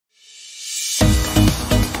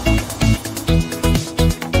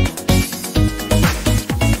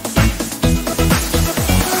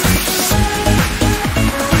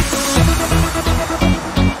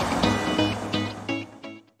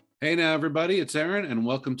now, everybody. It's Aaron, and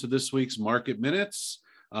welcome to this week's Market Minutes.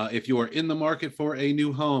 If you are in the market for a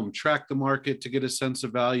new home, track the market to get a sense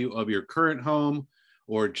of value of your current home,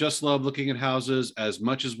 or just love looking at houses as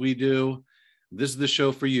much as we do, this is the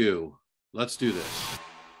show for you. Let's do this.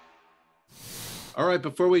 All right,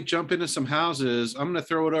 before we jump into some houses, I'm going to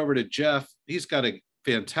throw it over to Jeff. He's got a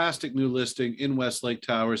fantastic new listing in Westlake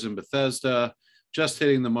Towers in Bethesda, just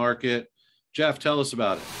hitting the market. Jeff, tell us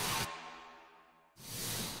about it.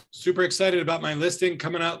 Super excited about my listing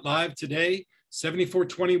coming out live today.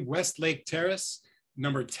 7420 Westlake Terrace,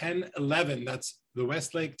 number 1011. That's the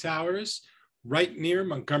Westlake Towers, right near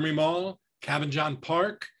Montgomery Mall, Cabin John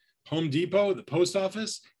Park, Home Depot, the post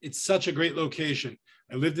office. It's such a great location.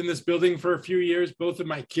 I lived in this building for a few years. Both of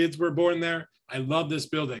my kids were born there. I love this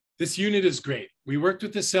building. This unit is great. We worked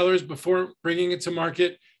with the sellers before bringing it to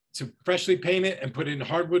market to freshly paint it and put in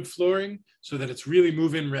hardwood flooring so that it's really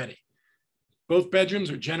move-in ready. Both bedrooms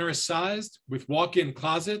are generous sized with walk-in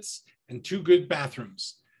closets and 2 good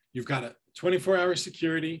bathrooms. You've got a 24-hour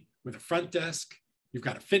security with a front desk. You've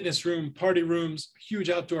got a fitness room, party rooms, huge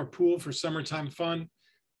outdoor pool for summertime fun.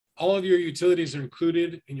 All of your utilities are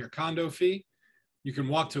included in your condo fee. You can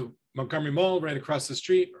walk to Montgomery Mall right across the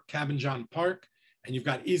street or Cabin John Park, and you've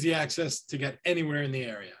got easy access to get anywhere in the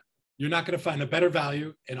area. You're not going to find a better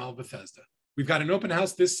value in all Bethesda. We've got an open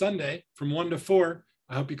house this Sunday from 1 to 4.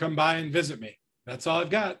 I hope you come by and visit me. That's all I've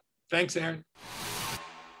got. Thanks, Aaron.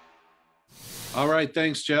 All right,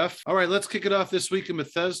 thanks, Jeff. All right, let's kick it off this week in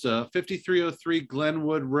Bethesda. 5303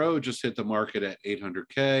 Glenwood Road just hit the market at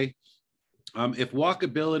 $800K. If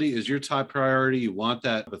walkability is your top priority, you want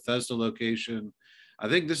that Bethesda location, I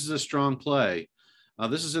think this is a strong play.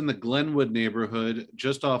 This is in the Glenwood neighborhood,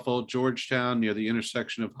 just off Old Georgetown near the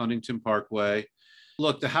intersection of Huntington Parkway.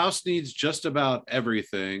 Look, the house needs just about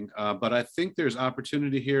everything, but I think there's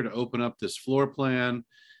opportunity here to open up this floor plan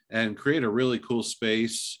and create a really cool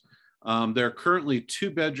space. There are currently 2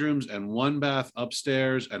 bedrooms and 1 bath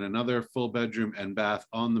upstairs and another full bedroom and bath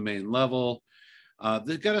on the main level.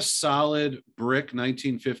 They've got a solid brick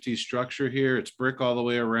 1950s structure here. It's brick all the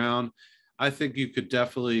way around. I think you could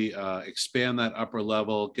definitely expand that upper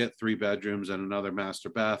level, get 3 bedrooms and another master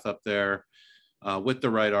bath up there with the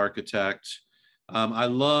right architect. I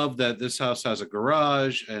love that this house has a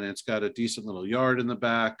garage and it's got a decent little yard in the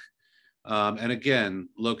back. And again,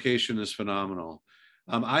 location is phenomenal.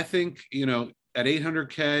 I think, at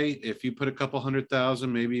 $800K, if you put a couple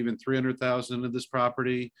 $100,000, maybe even $300,000 into this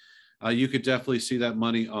property, you could definitely see that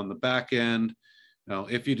money on the back end.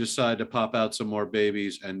 If you decide to pop out some more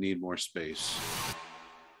babies and need more space.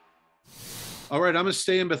 All right, I'm going to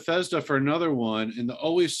stay in Bethesda for another one in the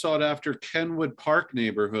always sought after Kenwood Park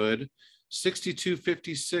neighborhood.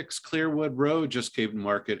 6256 Clearwood Road just came to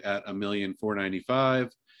market at $1,495,000.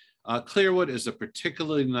 Clearwood is a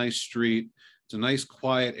particularly nice street. It's a nice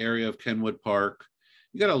quiet area of Kenwood Park.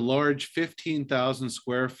 You got a large 15,000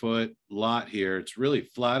 square foot lot here. It's really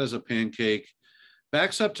flat as a pancake.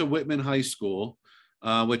 Backs up to Whitman High School,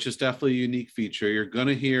 which is definitely a unique feature. You're going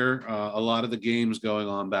to hear a lot of the games going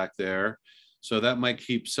on back there. So that might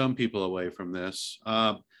keep some people away from this.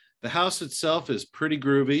 The house itself is pretty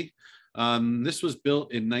groovy. This was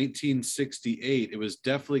built in 1968. It was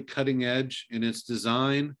definitely cutting edge in its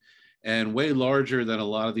design and way larger than a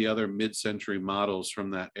lot of the other mid-century models from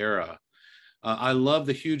that era. I love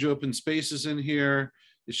the huge open spaces in here.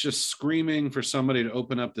 It's just screaming for somebody to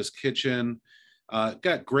open up this kitchen.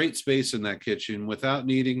 Got great space in that kitchen without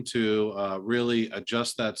needing to really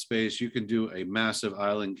adjust that space. You can do a massive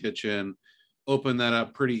island kitchen, open that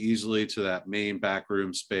up pretty easily to that main back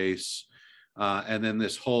room space. And then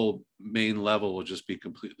this whole main level will just be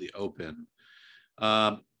completely open.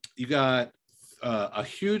 You got a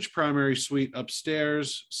huge primary suite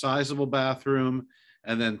upstairs, sizable bathroom,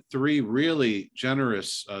 and then 3 really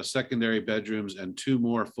generous secondary bedrooms and 2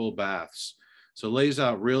 more full baths. So lays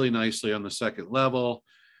out really nicely on the second level.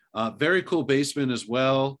 Very cool basement as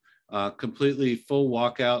well. Completely full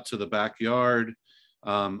walkout to the backyard.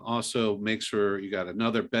 Also make sure you got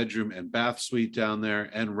another bedroom and bath suite down there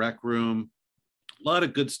and rec room. A lot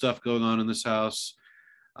of good stuff going on in this house.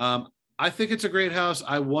 I think it's a great house.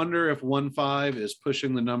 I wonder if 1.5 is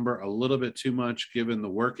pushing the number a little bit too much given the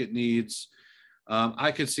work it needs.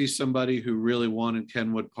 I could see somebody who really wanted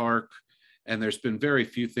Kenwood Park, and there's been very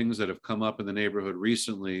few things that have come up in the neighborhood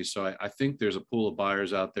recently. So I think there's a pool of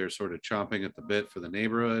buyers out there sort of chomping at the bit for the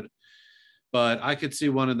neighborhood. But I could see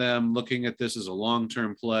one of them looking at this as a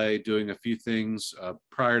long-term play, doing a few things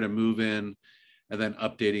prior to move-in, and then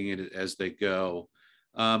updating it as they go.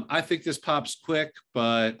 I think this pops quick,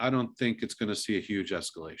 but I don't think it's going to see a huge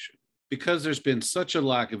escalation. because there's been such a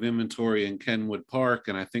lack of inventory in Kenwood Park,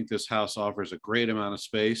 and I think this house offers a great amount of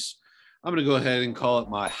space, I'm going to go ahead and call it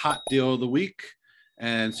my hot deal of the week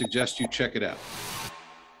and suggest you check it out.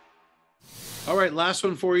 All right, last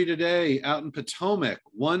one for you today. Out in Potomac,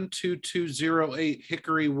 12208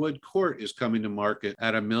 Hickory Wood Court is coming to market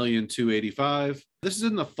at $1,285,000. This is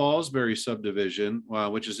in the Fallsbury subdivision,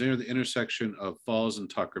 which is near the intersection of Falls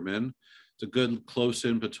and Tuckerman. It's a good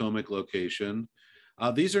close-in Potomac location.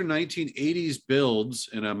 These are 1980s builds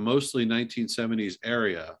in a mostly 1970s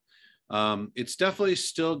area. It's definitely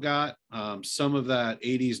still got some of that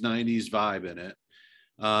 80s, 90s vibe in it,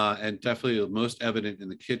 and definitely most evident in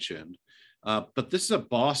the kitchen. But this is a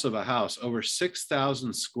boss of a house, over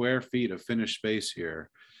 6,000 square feet of finished space here.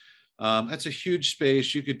 That's a huge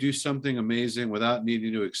space. You could do something amazing without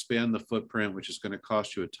needing to expand the footprint, which is going to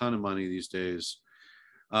cost you a ton of money these days.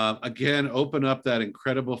 Again, open up that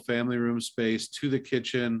incredible family room space to the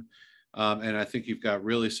kitchen. And I think you've got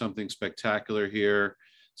really something spectacular here.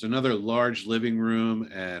 It's another large living room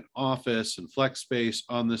and office and flex space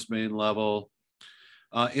on this main level.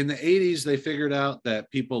 In the 80s, they figured out that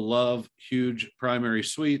people love huge primary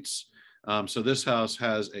suites. So this house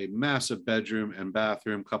has a massive bedroom and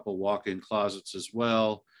bathroom, couple walk-in closets as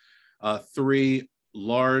well. 3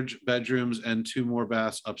 large bedrooms and 2 more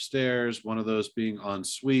baths upstairs, one of those being en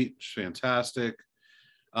suite. Fantastic.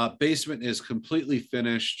 Basement is completely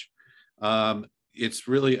finished. It's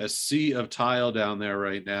really a sea of tile down there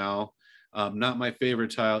right now. Not my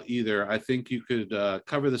favorite tile either. I think you could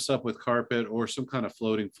cover this up with carpet or some kind of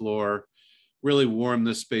floating floor, really warm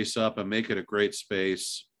this space up and make it a great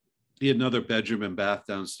space. Be another bedroom and bath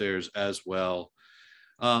downstairs as well.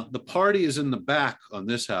 The party is in the back on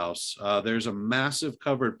this house. There's a massive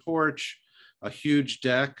covered porch, a huge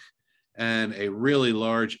deck, and a really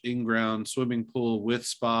large in-ground swimming pool with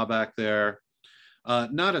spa back there.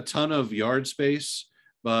 Not a ton of yard space,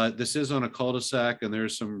 but this is on a cul-de-sac and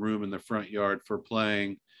there's some room in the front yard for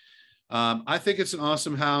playing. I think it's an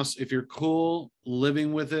awesome house. If you're cool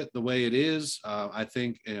living with it the way it is, I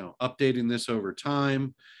think, updating this over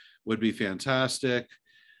time would be fantastic.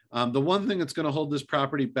 The one thing that's going to hold this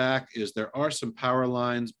property back is there are some power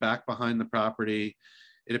lines back behind the property.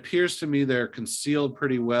 It appears to me they're concealed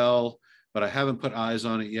pretty well, but I haven't put eyes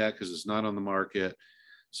on it yet because it's not on the market.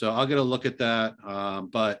 So I'll get a look at that.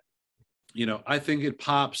 But I think it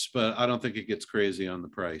pops, but I don't think it gets crazy on the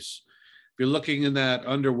price. If you're looking in that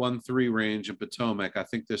under 1.3 range in Potomac, I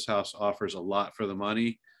think this house offers a lot for the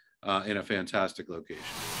money in a fantastic location.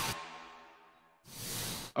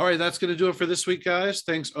 All right, that's going to do it for this week, guys.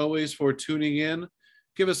 Thanks always for tuning in.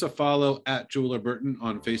 Give us a follow at Jeweler Burton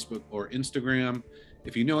on Facebook or Instagram.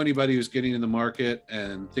 If you know anybody who's getting in the market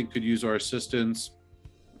and think could use our assistance,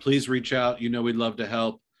 please reach out. We'd love to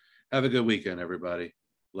help. Have a good weekend, everybody.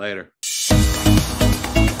 Later.